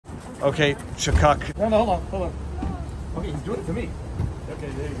Okay, Chakuk. No, hold on. Okay, he's doing it to me. Okay,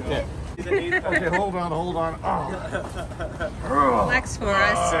 there you go. Yeah. Okay, hold on. Oh. Flex for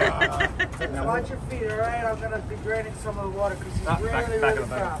us. Watch your feet, all right? I'm going to be draining some of the water because he's really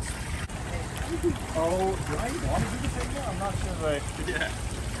fast. Oh, do I want to do the thing now? I'm not sure that Yeah.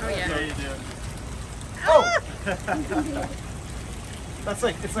 Oh yeah. Yeah, you do. Oh!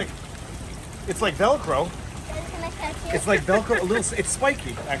 It's like Velcro. Can I catch it? It's like Velcro, it's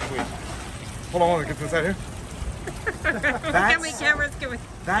spiky, actually. Hold on, I want to get this out here. How many cameras can we?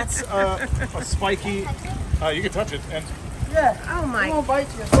 That's a spiky, you can touch it, and Yeah. Oh my. He won't bite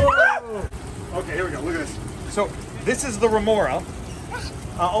you. okay, here we go. Look at this. So this is the remora,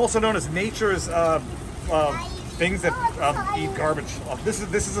 also known as nature's things that eat garbage. This is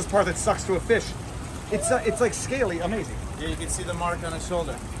this part that sucks to a fish. It's like scaly, amazing. Yeah, you can see the mark on his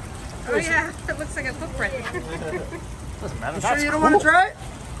shoulder. Oh yeah, it looks like a footprint. Doesn't matter. Sure you don't want to try it?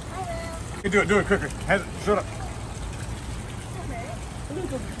 You do it quicker. Shut up.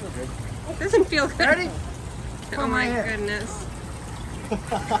 Doesn't feel good. Ready? Oh my Come here. goodness.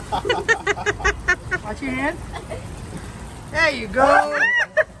 Watch your hand. There you go.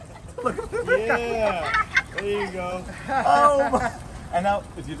 Yeah. There you go. Oh my. And now,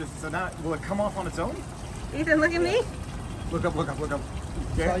 so now, will it come off on its own? Ethan, look at me. Look up.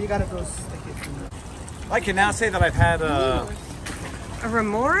 So you gotta go stick it in the... I can now say that I've had A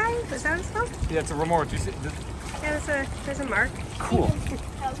remora? Is that what it's called? yeah, it's a remora. Do you see? Yeah, there's a mark. Cool.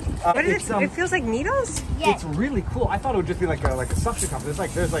 What is it? It feels like needles? Yeah. It's really cool. I thought it would just be like a suction cup. There's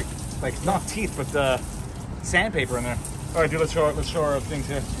like not teeth, but sandpaper in there. All right, dude. Let's show our things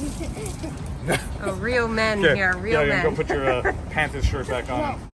here. Oh, real men here, real men. Go put your Panthers shirt back on.